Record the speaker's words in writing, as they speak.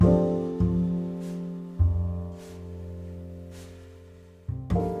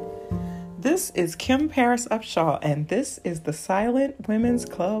This is Kim Paris Upshaw, and this is the Silent Women's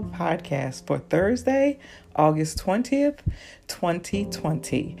Club podcast for Thursday, August 20th,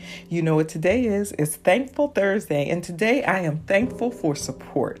 2020. You know what today is? It's Thankful Thursday, and today I am thankful for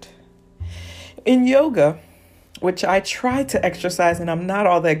support. In yoga, which I try to exercise, and I'm not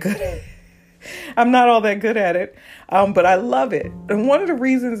all that good at. But I love it. And one of the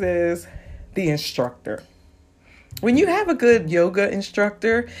reasons is the instructor. When you have a good yoga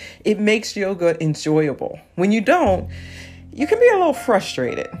instructor, it makes yoga enjoyable. When you don't, you can be a little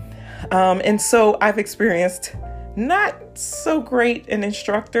frustrated. And so I've experienced not so great an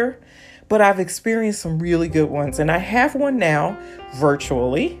instructor, but I've experienced some really good ones. And I have one now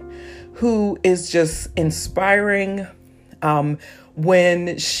virtually who is just inspiring.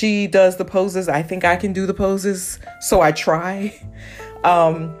 When she does the poses, I think I can do the poses, so I try.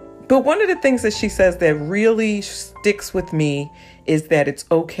 But one of the things that she says that really sticks with me is that it's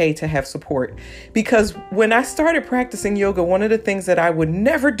okay to have support. Because when I started practicing yoga, one of the things that I would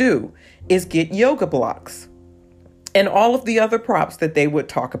never do is get yoga blocks and all of the other props that they would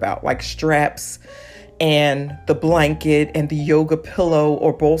talk about, like straps and the blanket and the yoga pillow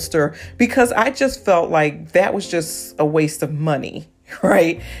or bolster, because I just felt like that was just a waste of money,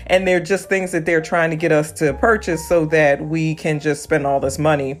 right? And they're just things that they're trying to get us to purchase so that we can just spend all this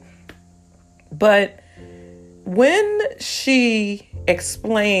money. But when she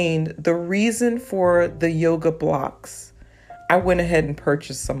explained the reason for the yoga blocks, I went ahead and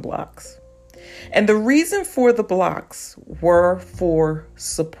purchased some blocks. And the reason for the blocks were for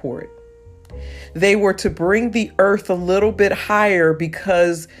support. They were to bring the earth a little bit higher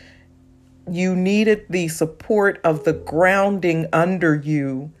because you needed the support of the grounding under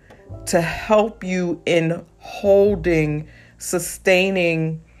you to help you in holding,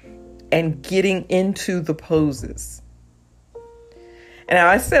 sustaining, and getting into the poses. And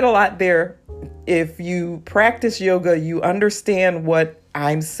I said a lot there. If you practice yoga, you understand what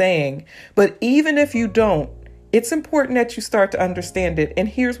I'm saying. But even if you don't, it's important that you start to understand it. And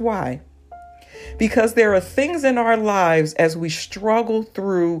here's why. Because there are things in our lives as we struggle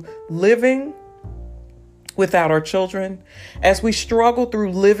through living without our children, as we struggle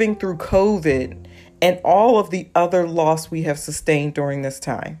through living through COVID and all of the other loss we have sustained during this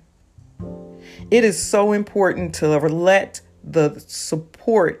time. It is so important to let the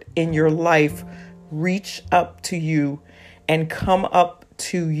support in your life reach up to you and come up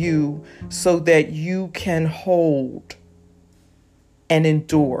to you so that you can hold and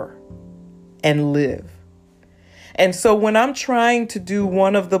endure and live. And so when I'm trying to do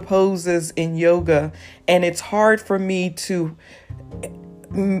one of the poses in yoga and it's hard for me to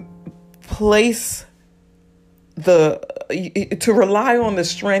place to rely on the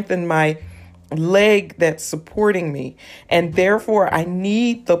strength in my leg that's supporting me, and therefore I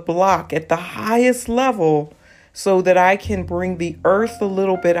need the block at the highest level so that I can bring the earth a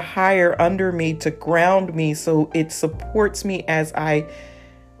little bit higher under me to ground me so it supports me as I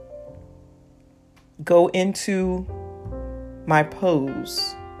go into my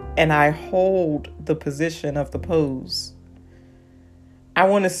pose and I hold the position of the pose. I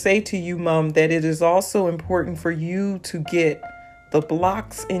want to say to you, Mom, that it is also important for you to get the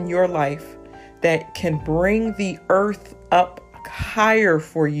blocks in your life that can bring the earth up higher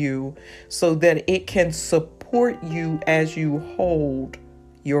for you so that it can support you as you hold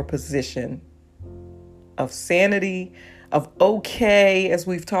your position of sanity, of okay, as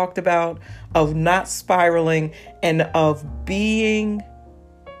we've talked about, of not spiraling, and of being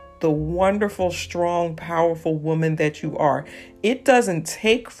the wonderful, strong, powerful woman that you are. It doesn't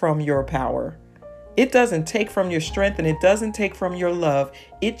take from your power. It doesn't take from your strength, and it doesn't take from your love.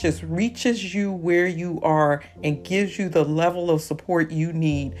 It just reaches you where you are and gives you the level of support you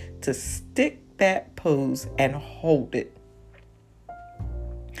need to stick that pose and hold it.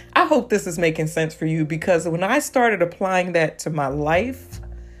 I hope this is making sense for you, because when I started applying that to my life,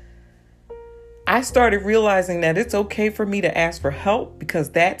 I started realizing that it's okay for me to ask for help, because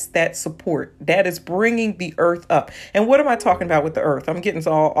that's that support that is bringing the earth up. And what am I talking about with the earth? I'm getting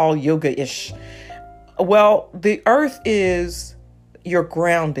all yoga-ish. Well, the earth is your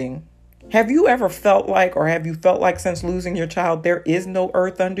grounding. Have you ever felt like, or have you felt like since losing your child, there is no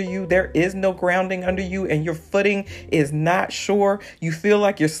earth under you, there is no grounding under you, and your footing is not sure? You feel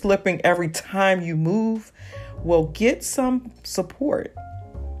like you're slipping every time you move? Well, get some support.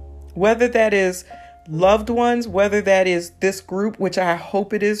 Whether that is loved ones, whether that is this group, which I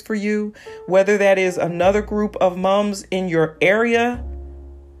hope it is for you, whether that is another group of moms in your area,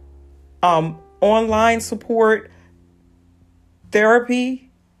 online support,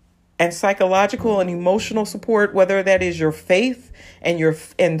 therapy, and psychological and emotional support, whether that is your faith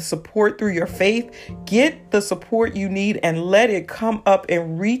and support through your faith. Get the support you need and let it come up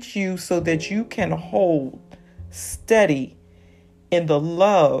and reach you so that you can hold steady in the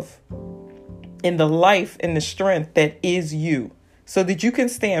love, in the life, in the strength that is you, so that you can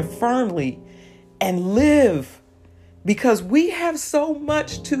stand firmly and live, because we have so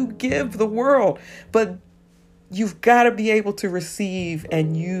much to give the world, but you've got to be able to receive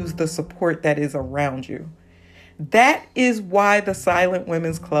and use the support that is around you. That is why the Silent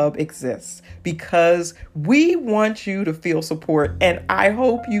Women's Club exists, because we want you to feel support, and I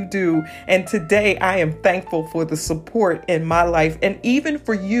hope you do. And today I am thankful for the support in my life, and even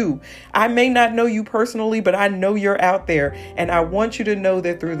for you. I may not know you personally, but I know you're out there, and I want you to know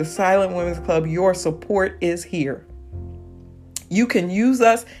that through the Silent Women's Club, your support is here. You can use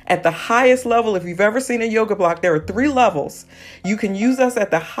us at the highest level. If you've ever seen a yoga block, there are 3 levels. You can use us at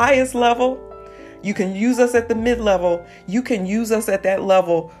the highest level. You can use us at the mid-level. You can use us at that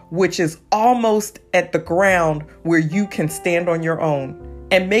level, which is almost at the ground where you can stand on your own.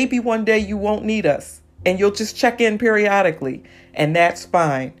 And maybe one day you won't need us and you'll just check in periodically, and that's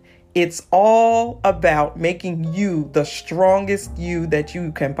fine. It's all about making you the strongest you that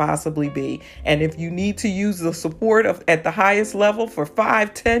you can possibly be. And if you need to use the support at the highest level for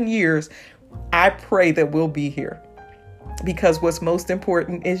 5-10 years, I pray that we'll be here, because what's most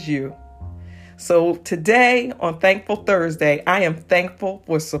important is you. So today on Thankful Thursday, I am thankful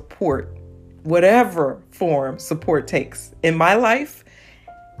for support, whatever form support takes in my life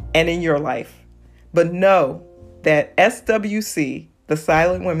and in your life. But know that SWC, the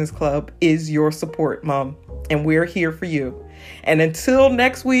Silent Women's Club, is your support, Mom, and we're here for you. And until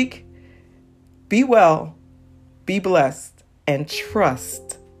next week, be well, be blessed, and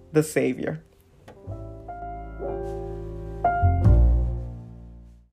trust the Savior.